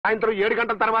సాయంత్రం 7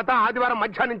 గంటల తర్వాత ఆదివారం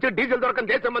మధ్యాహ్నం నుంచి డీజిల్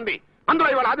దొరకని దేశం మంది. అందులో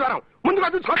ఇవాళ ఆదివారం ముందుగా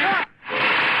చూసుకో.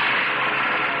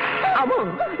 అమ్మో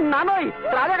నానోయ్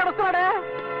రాజా గడుస్తున్నాడే.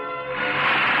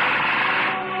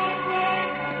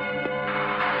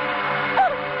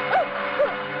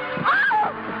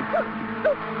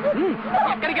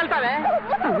 ఎక్కడికి వెళ్తావే?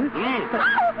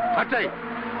 వచ్చాయి.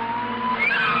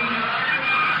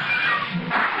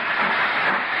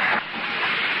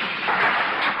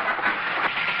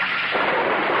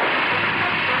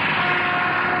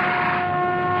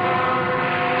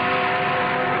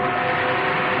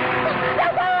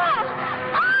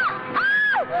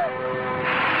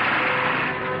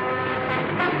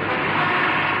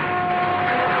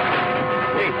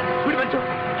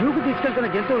 జూకు తీసుకెళ్తున్న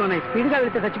జంతువులు ఉన్నాయి. స్పీడ్ గా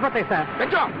వెళ్తే చచ్చిపోతాయి సార్.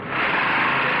 పెంచో.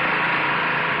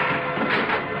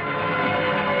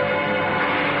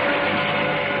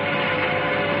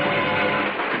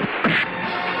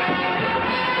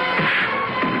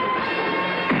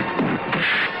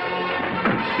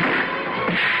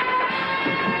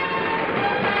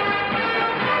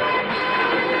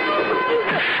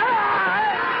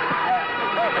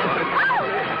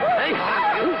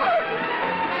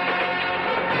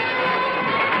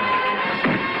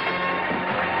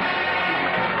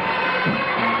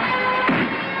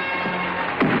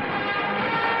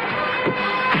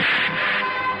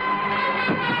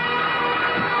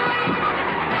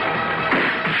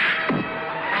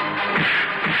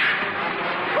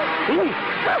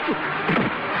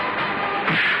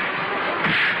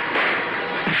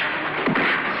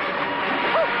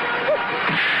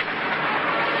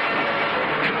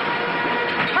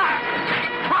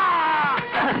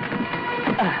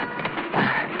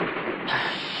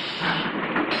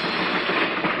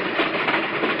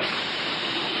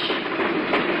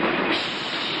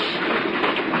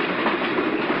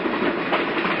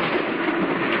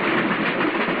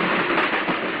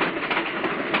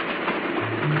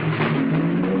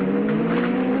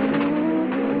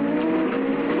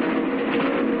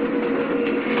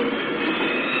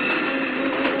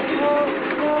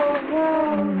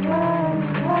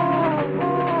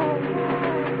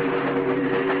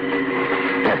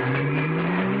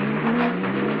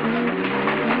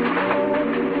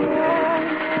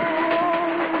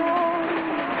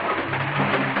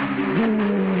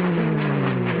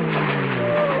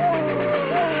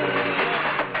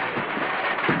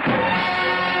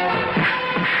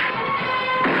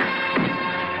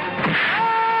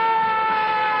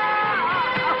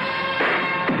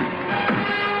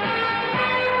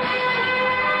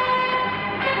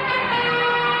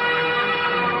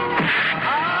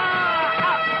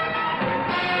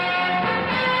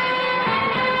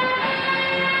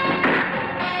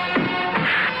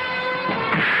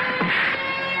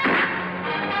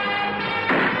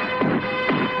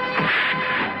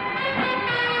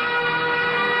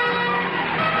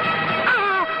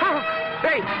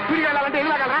 తిరిగి వెళ్ళాలంటే ఏం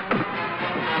లాగాలరా?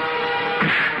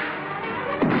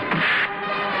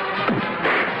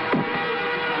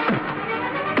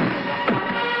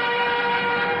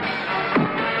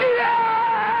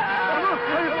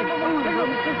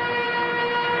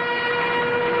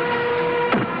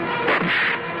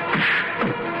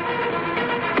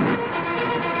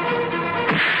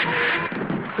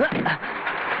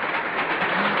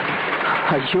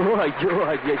 అయ్యో అయ్యో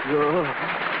అయ్యో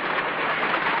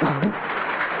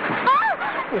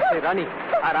రాణి,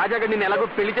 ఆ రాజాగారిని నేను ఎలాగో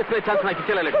పెళ్లి చేసుకునే ఛాన్స్ నాకు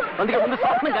ఇచ్చేయలేదు. అందుకే ముందు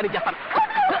స్వప్నం కానీ చెప్పాను.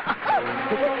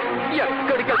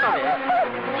 ఎక్కడికి వెళ్తావే?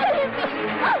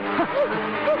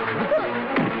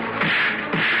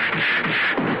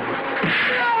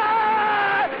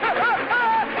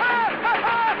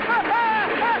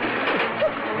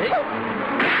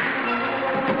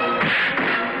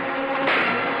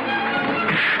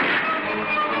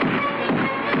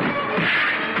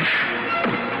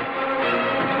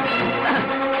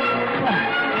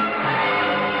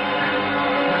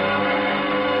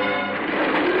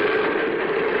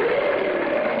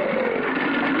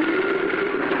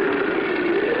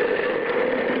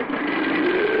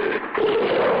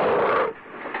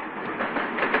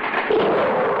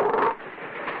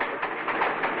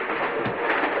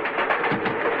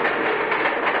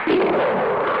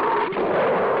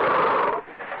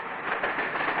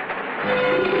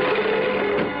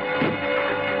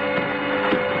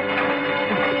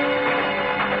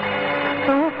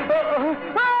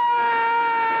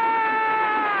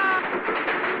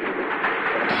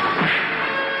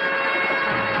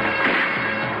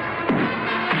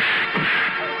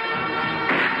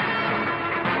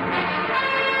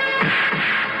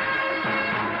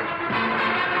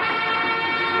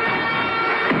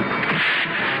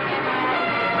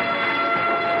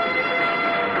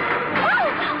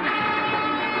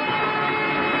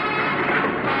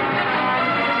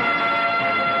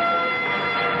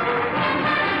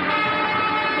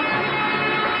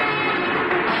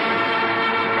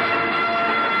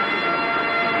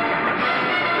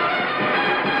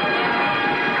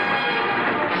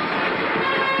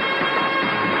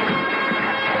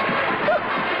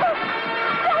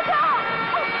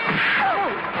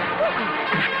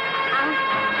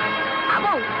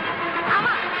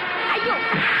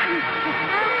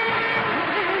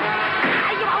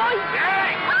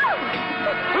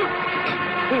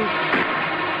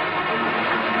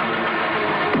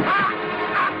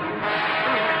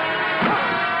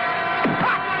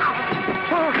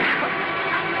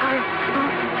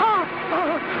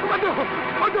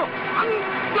 వద్దు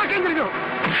నాకేం తెలియదు.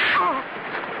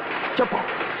 చెప్పు,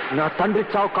 నా తండ్రి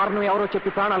చావు కారణం ఎవరో చెప్పి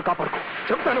ప్రాణాలు కాపాడుకో.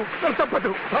 చెప్తాను, నన్ను తప్పదు.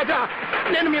 రాజా,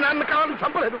 నేను మీ నాన్న కావాలని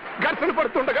చంపలేదు. ఘర్షణ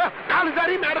పడుతుండగా కాలు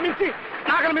జారి మేడం నుంచి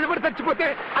నాగల మీద పడి చచ్చిపోతే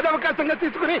అది అవకాశంగా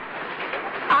తీసుకుని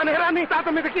ఆ నేరాన్ని తాత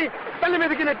మీదకి తల్లి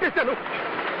మీదకి నెట్టేశాను.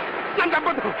 నన్ను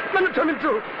తప్పదు, నన్ను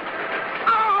క్షమించు.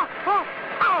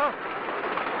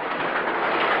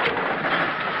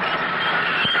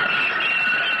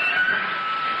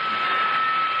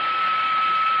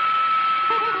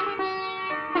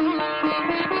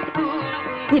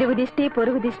 ఇరుగు దిష్టి,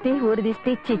 పొరుగు దిష్టి, ఊరు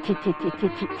దిష్టి, చి చి చి చి చి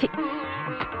చి చి.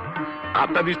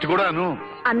 అత్త దిష్టి కూడాను.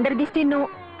 అందరి దిష్టి నువ్వు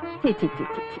చి చి చి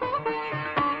చి చి.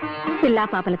 పిల్లా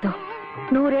పాపలతో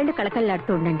 100 ఏళ్లు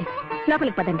కళకళలాడుతూ ఉండండి.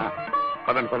 లోపలికి పదండి.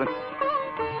 పదండి పదండి.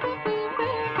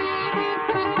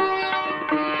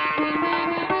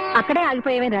 అక్కడే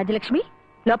ఆగిపోయావే రాజలక్ష్మి,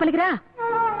 లోపలికి రా.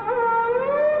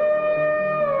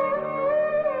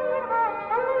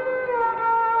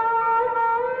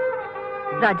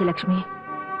 రాజలక్ష్మి,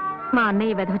 మా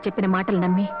అన్నయ్య వెధవ చెప్పిన మాటలు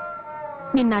నమ్మి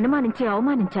నిన్ను అనుమానించి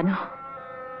అవమానించాను.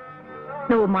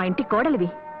 నువ్వు మా ఇంటి కోడలివి,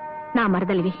 నా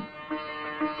మరదలివి.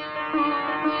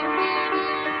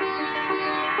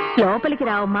 లోపలికి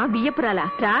రావమ్మా, బియ్యపురాలా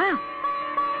రా.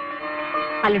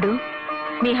 అల్లుడు,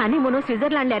 మీ హనీమూను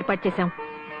స్విట్జర్లాండ్ లో ఏర్పాటు చేశాం.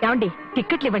 ఏమండి,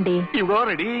 టిక్కెట్లు ఇవ్వండి.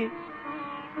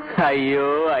 అయ్యో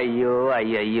అయ్యో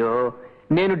అయ్యయ్యో,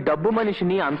 నేను డబ్బు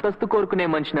మనిషిని, అంతస్తు కోరుకునే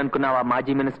మనిషిని అనుకున్నావా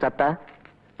మాజీ మినిస్టర్ అత్త?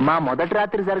 మా మొదటి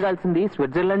రాత్రి జరగాల్సింది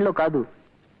స్విట్జర్లాండ్ లో కాదు,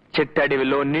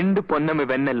 చిట్టడివిలో నిండు పొన్నమి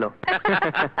వెన్నెల్లో.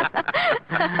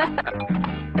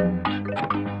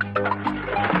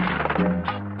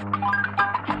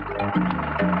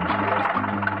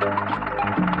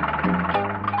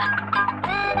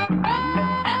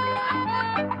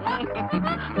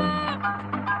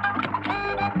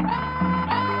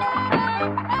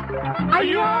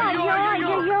 అయ్యో అయ్యో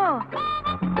అయ్యో.